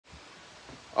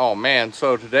Oh man,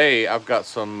 so today I've got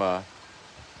some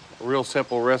real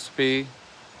simple recipe.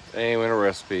 Ain't even a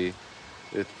recipe.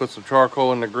 It's put some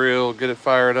charcoal in the grill, get it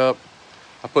fired up.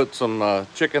 I put some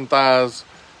chicken thighs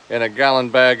in a gallon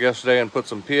bag yesterday and put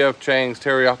some P.F. Chang's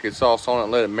teriyaki sauce on it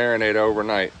and let it marinate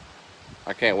overnight.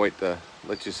 I can't wait to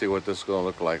let you see what this is gonna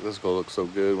look like. This is gonna look so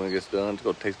good when it gets done. It's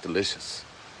gonna taste delicious.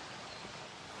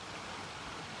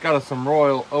 Got us some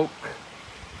royal oak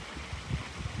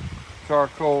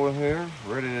charcoal in here,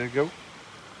 ready to go.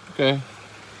 Okay,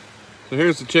 so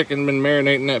here's the chicken, been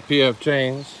marinating that P.F.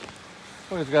 Chang's.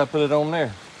 We just gotta put it on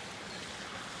there.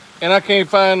 And I can't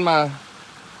find my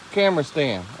camera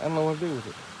stand. I don't know what to do with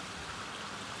it.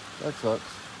 That sucks.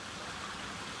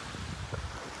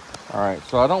 All right,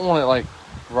 so I don't want it like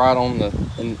right on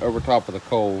over top of the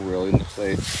coal, really.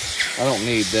 I don't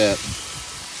need that.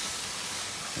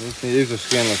 These are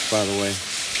skinless, by the way.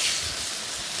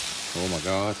 Oh my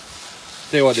God.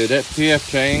 Tell you what, dude, that P.F.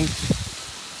 Chang's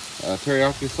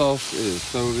teriyaki sauce, it is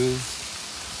so good.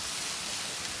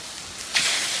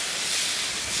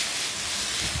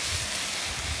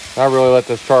 I really let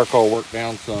this charcoal work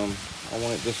down some. I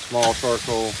want it just small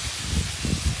charcoal.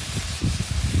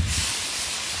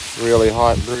 Really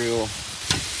hot grill.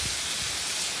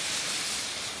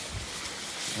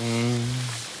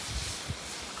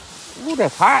 Ooh,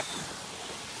 that's hot.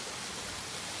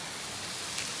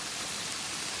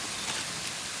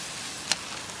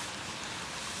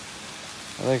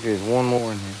 I think there's one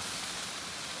more in here.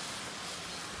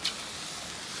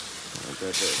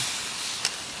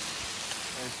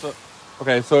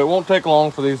 Okay, so it won't take long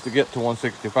for these to get to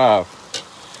 165.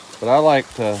 But I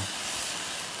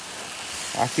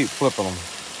keep flipping them.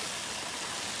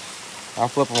 I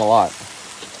flip them a lot.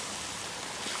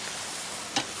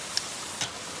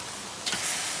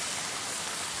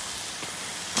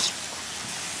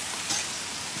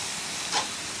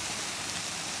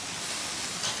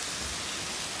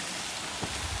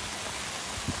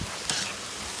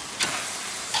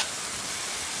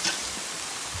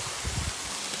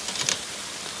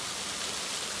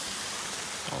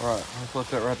 All right, let's let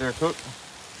that right there cook.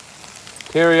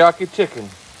 Teriyaki chicken.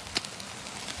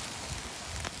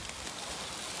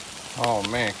 Oh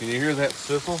man, can you hear that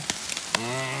sizzle?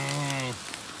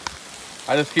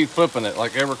 I just keep flipping it,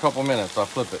 like every couple minutes I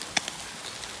flip it.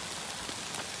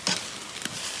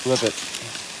 Flip it.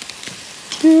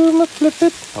 You must flip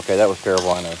it. Okay, that was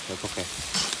terrible, I know. That's okay.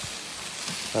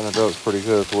 And the doug's pretty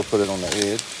good, so we'll put it on the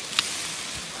edge.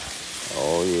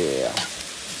 Oh yeah.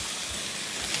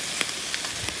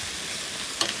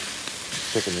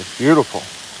 Chicken is beautiful.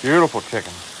 Beautiful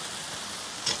chicken.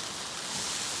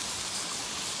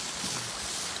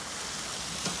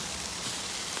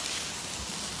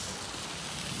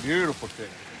 Beautiful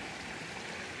chicken.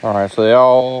 All right, so they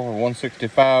all are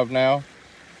 165 now.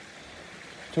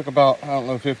 Took about, I don't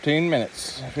know, 15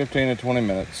 minutes. 15 to 20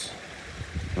 minutes.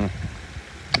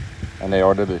 And they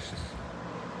are delicious.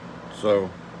 So,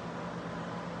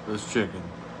 this chicken,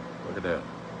 look at that.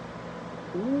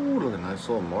 Ooh, look at nice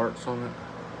little marks on it.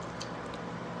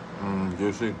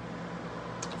 Juicy.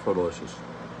 So delicious.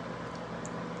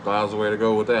 Thigh's the way to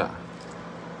go with that.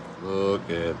 Look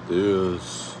at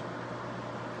this.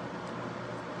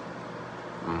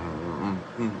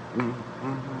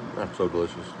 That's so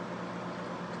delicious.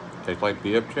 Tastes like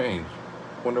P.F. Chang's.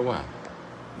 Wonder why.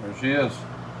 There she is.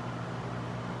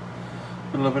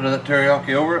 Put a little bit of that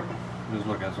teriyaki over it. Just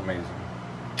look, that's amazing.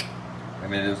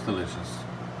 And it is delicious.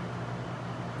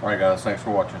 Alright guys, thanks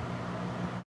for watching.